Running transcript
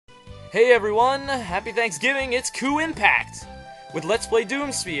Hey everyone, happy Thanksgiving, it's KuuImpact with Let's Play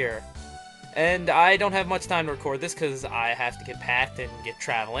Doomsphere. And I don't have much time to record this because I have to get packed and get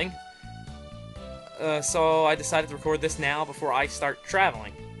traveling. So I decided to record this now before I start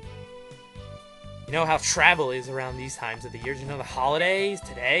traveling. You know how travel is around these times of the year. You know the holidays,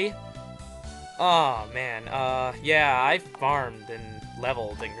 today? Oh man, yeah, I farmed and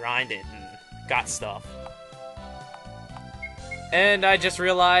leveled and grinded and got stuff. And I just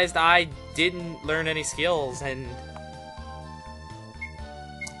realized I didn't learn any skills, and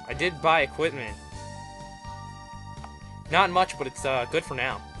I did buy equipment. Not much, but it's good for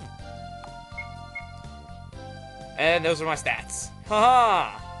now. And those are my stats.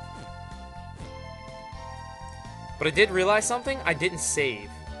 Haha! But I did realize something. I didn't save.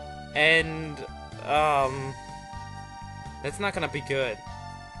 And, that's not gonna be good.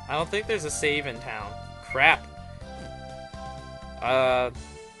 I don't think there's a save in town. Crap.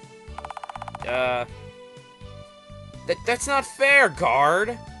 That's not fair,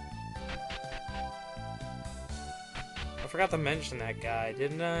 guard! I forgot to mention that guy,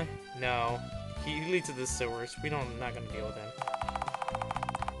 didn't I? No. He leads to the sewers. Not gonna deal with him.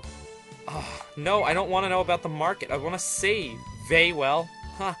 Oh, no, I don't want to know about the market. I want to save. Very well.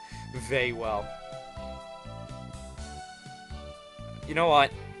 Huh. Very well. You know what?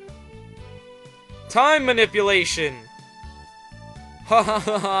 Time manipulation! Ha ha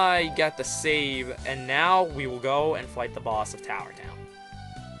ha ha, I got the save, and now we will go and fight the boss of Tower Town.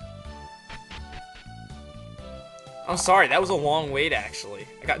 I'm sorry, that was a long wait, actually.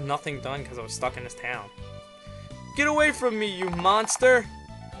 I got nothing done because I was stuck in this town. Get away from me, you monster!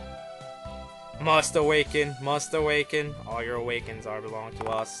 Must awaken, must awaken. All your awakens belong to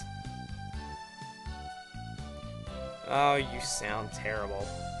us. Oh, you sound terrible.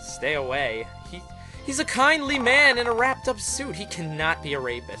 Stay away. He's a kindly man in a wrapped-up suit. He cannot be a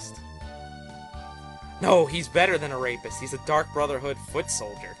rapist. No, he's better than a rapist. He's a Dark Brotherhood foot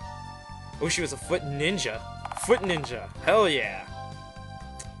soldier. I wish he was a foot ninja. Foot ninja. Hell yeah.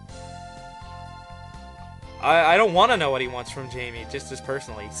 I don't want to know what he wants from Jamie, just as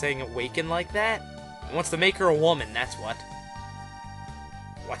personally. Saying awaken like that? He wants to make her a woman, that's what.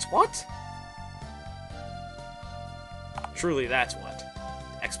 What's what? Truly, that's what.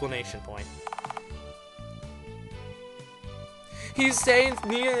 Explanation point. He's saying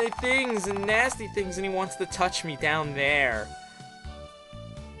things and nasty things, and he wants to touch me down there.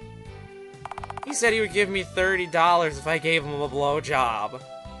 He said he would give me $30 if I gave him a blowjob.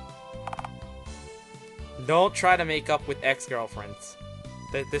 Don't try to make up with ex-girlfriends.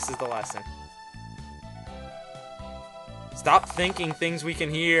 This is the lesson. Stop thinking things we can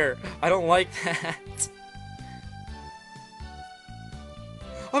hear. I don't like that.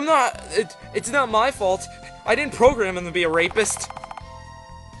 I'm not... It's not my fault. I didn't program him to be a rapist.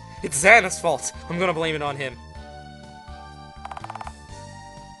 It's Xana's fault. I'm gonna blame it on him.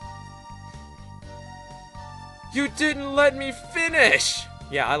 You didn't let me finish!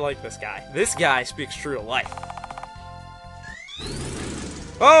 Yeah, I like this guy. This guy speaks true to life.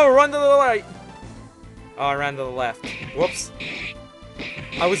 Oh, run to the right! Oh, I ran to the left. Whoops.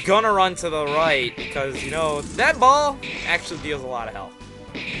 I was gonna run to the right because, you know, that ball actually deals a lot of health.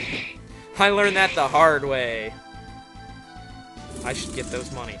 I learned that the hard way. I should get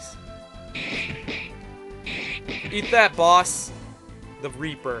those monies. Eat that, boss. The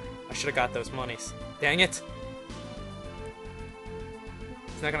Reaper. I should have got those monies. Dang it.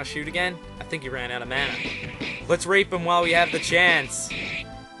 He's not gonna shoot again? I think he ran out of mana. Let's rape him while we have the chance.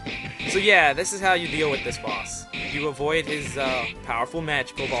 So yeah, this is how you deal with this boss. You avoid his powerful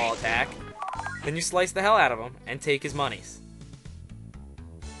magical ball attack. Then you slice the hell out of him and take his monies.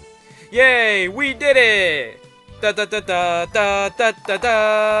 Yay! We did it! Da da da da da da da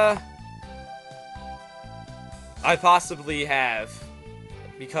da! I possibly have,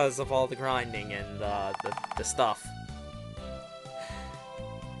 because of all the grinding and the stuff.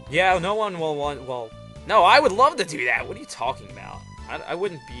 Yeah, no one will want. Well, no, I would love to do that. What are you talking about? I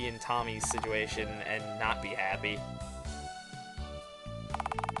wouldn't be in Tommy's situation and not be happy.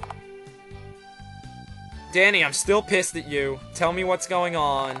 Danny, I'm still pissed at you. Tell me what's going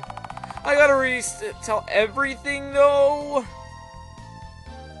on. I gotta tell everything, though?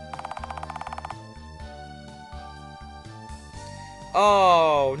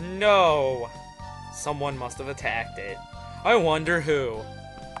 Oh, no. Someone must have attacked it. I wonder who.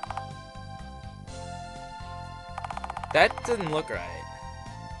 That didn't look right.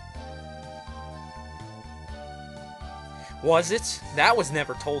 Was it? That was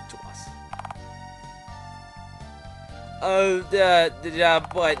never told to us.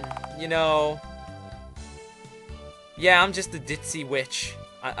 But, you know... Yeah, I'm just a ditzy witch.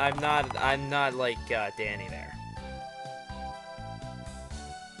 I'm not like Danny there.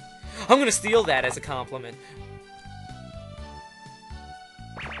 I'm gonna steal that as a compliment.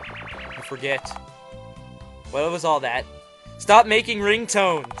 I forget. What was all that? Stop making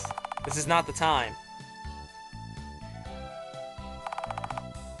ringtones! This is not the time.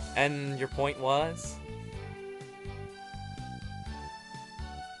 And your point was?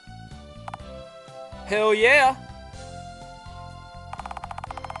 Hell yeah!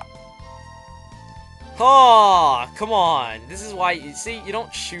 Oh, come on. This is why, you see, you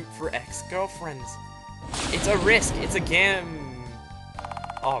don't shoot for ex-girlfriends. It's a risk. It's a game.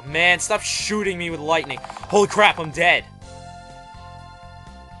 Oh, man, stop shooting me with lightning. Holy crap, I'm dead.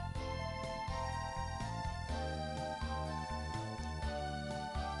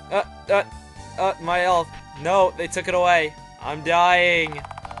 My health. No, they took it away. I'm dying.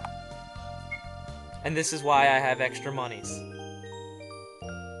 And this is why I have extra monies.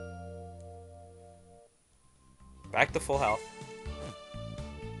 Back to full health.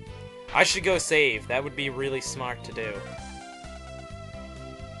 I should go save. That would be really smart to do.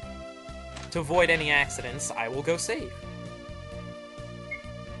 To avoid any accidents, I will go save.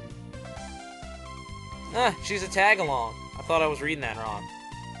 Ah, she's a tag-along. I thought I was reading that wrong.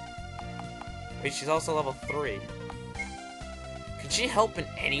 Wait, she's also level 3. Could she help in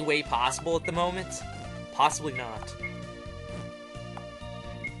any way possible at the moment? Possibly not.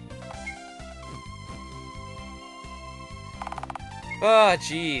 Ah,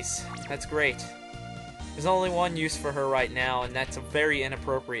 jeez. That's great. There's only one use for her right now, and that's a very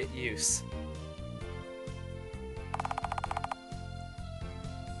inappropriate use.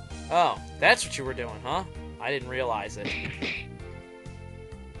 Oh, that's what you were doing, huh? I didn't realize it.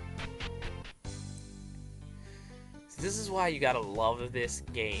 This is why you gotta love this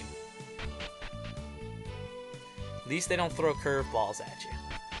game. At least they don't throw curveballs at you.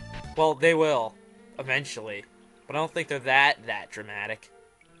 Well, they will, eventually. But I don't think they're that dramatic.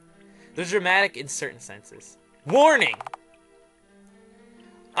 They're dramatic in certain senses. Warning!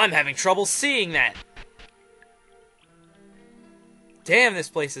 I'm having trouble seeing that! Damn, this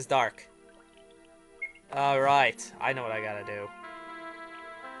place is dark. Alright, I know what I gotta do.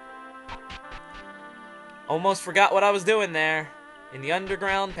 Almost forgot what I was doing there. In the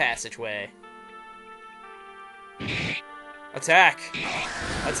underground passageway. Attack!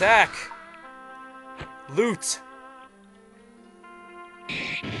 Attack! Loot!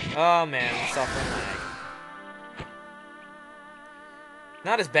 Oh man, I'm suffering lag.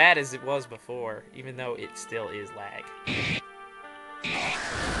 Not as bad as it was before, even though it still is lag.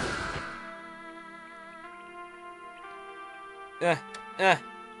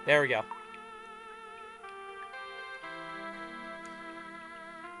 There we go.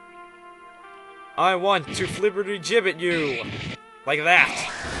 I want to flibberty gibbet you! Like that!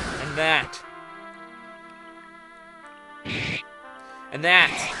 And that! And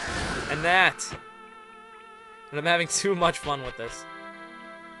that! And that! And I'm having too much fun with this.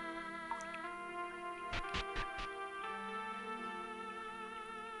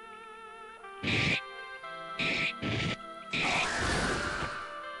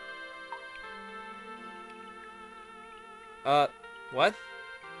 What?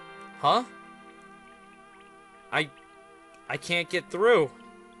 Huh? I can't get through.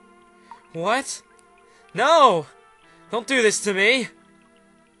 What? No! Don't do this to me!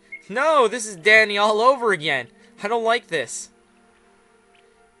 No, this is Danny all over again. I don't like this.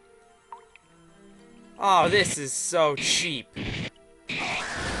 Oh, this is so cheap.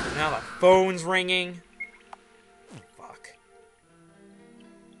 Now the phone's ringing. Fuck.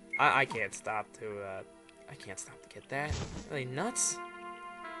 I can't stop to, I can't stop to get that. Are they nuts?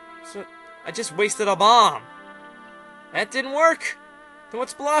 So, I just wasted a bomb. That didn't work. Then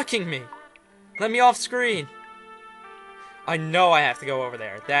what's blocking me? Let me off screen. I know I have to go over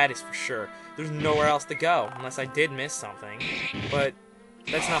there. That is for sure. There's nowhere else to go, unless I did miss something. But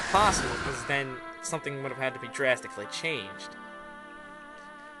that's not possible, because then something would have had to be drastically changed.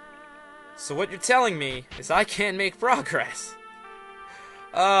 So what you're telling me is I can't make progress.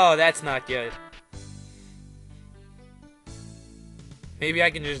 Oh, that's not good. Maybe I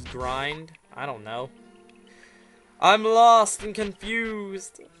can just grind? I don't know. I'm lost and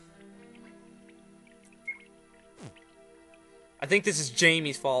confused. I think this is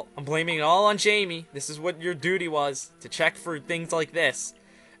Jamie's fault. I'm blaming it all on Jamie. This is what your duty was, to check for things like this.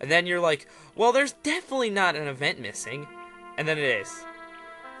 And then you're like, well, there's definitely not an event missing. And then it is.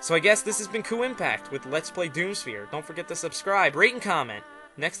 So I guess this has been KuuImpact with Let's Play Doomsphere. Don't forget to subscribe, rate, and comment.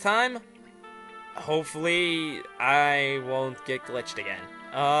 Next time, hopefully I won't get glitched again.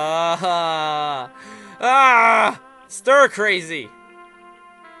 Stir crazy!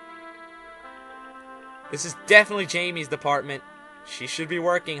 This is definitely Jamie's department. She should be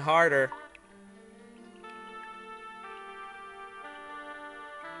working harder.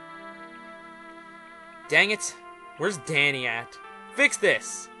 Dang it. Where's Danny at? Fix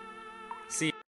this!